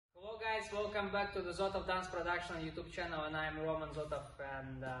guys, welcome back to the Zotov Dance Production YouTube channel, and I'm Roman Zotov,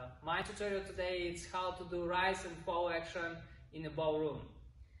 and my tutorial today is how to do rise and fall action in a ballroom.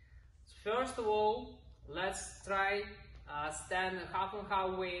 First of all, let's try stand half and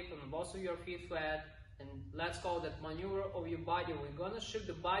half weight on both of your feet flat, and let's call that maneuver of your body. We're gonna shift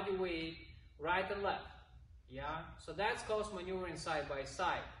the body weight right and left, yeah? So that's called maneuvering side by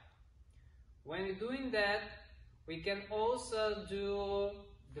side. When we're doing that, we can also do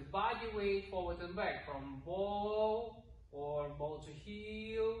the body weight forward and back, from ball or ball to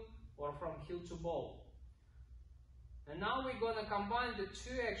heel, or from heel to ball. And now we're gonna combine the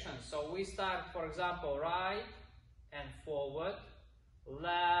two actions. So we start, for example, right and forward,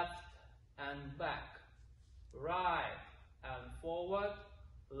 left and back, right and forward,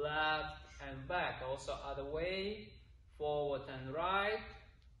 left and back. Also other way, forward and right,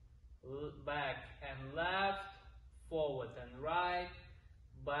 back and left, forward and right,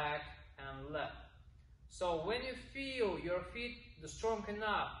 back and left. So when you feel your feet strong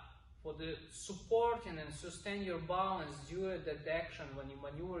enough for the supporting and sustain your balance during that action, when you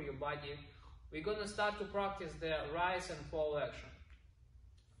maneuver your body, we're gonna start to practice the rise and fall action.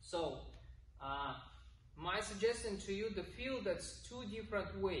 So my suggestion to you, the feel that's two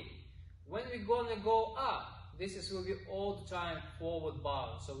different ways. When we're gonna go up, this will be all the time forward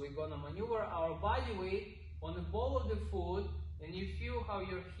balance. So we're gonna maneuver our body weight on the ball of the foot, and you feel how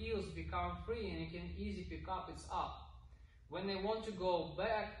your heels become free and you can easily pick up, it's up. When I want to go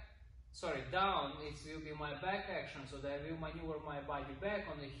down, it will be my back action, so that I will maneuver my body back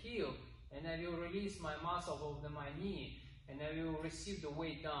on the heel, and I will release my muscle over my knee, and I will receive the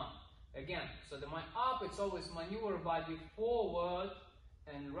weight down. Again, so my up, it's always maneuver body forward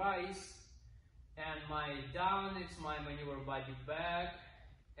and rise, and my down, it's my maneuver body back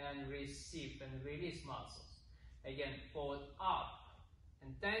and receive and release muscles. Again, forward up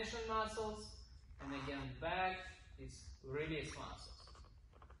and tension muscles, and again back is release muscles.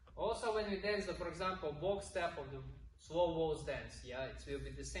 Also when we dance for example, box step of the slow waltz dance, yeah, it will be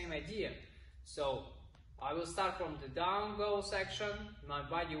the same idea. So I will start from the down go section, my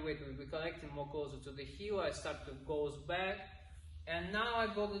body weight will be collecting more closer to the heel, I start to go back, and now I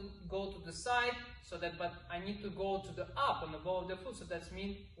go to the side, so that, but I need to go to the up on the ball of the foot, so that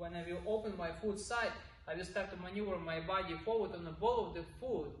means when I will open my foot side, I will start to maneuver my body forward on the ball of the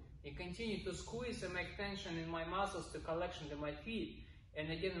foot and continue to squeeze and make tension in my muscles to collection to my feet,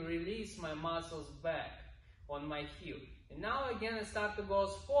 and again release my muscles back on my heel. And now again I start to go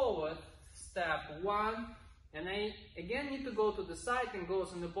forward, step one, and I again need to go to the side and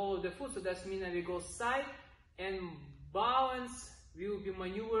goes on the ball of the foot, so that means I will go side and balance will be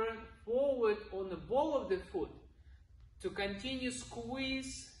maneuvering forward on the ball of the foot to continue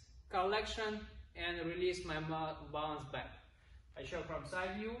squeeze, collection, and release my balance back. I show from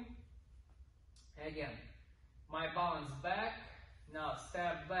side view. Again, my balance back. Now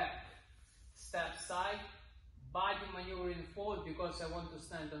step back, step side, body maneuvering forward because I want to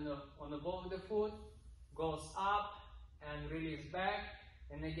stand on the ball of the foot. Goes up and release back.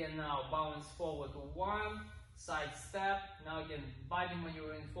 And again now balance forward to one, side step. Now again body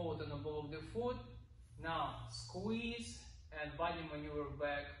maneuvering forward on the ball of the foot. Now squeeze and body maneuver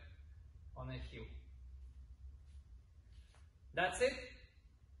back on a heel. That's it.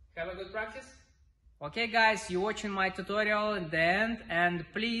 Have a good practice. Okay guys, you're watching my tutorial at the end, and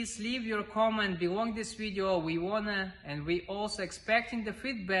please leave your comment below this video. We also expecting the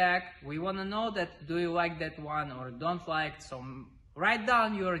feedback. We wanna know that do you like that one or don't like, so write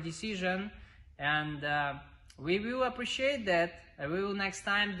down your decision, and we will appreciate that. We will next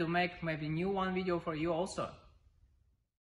time to make maybe new one video for you also.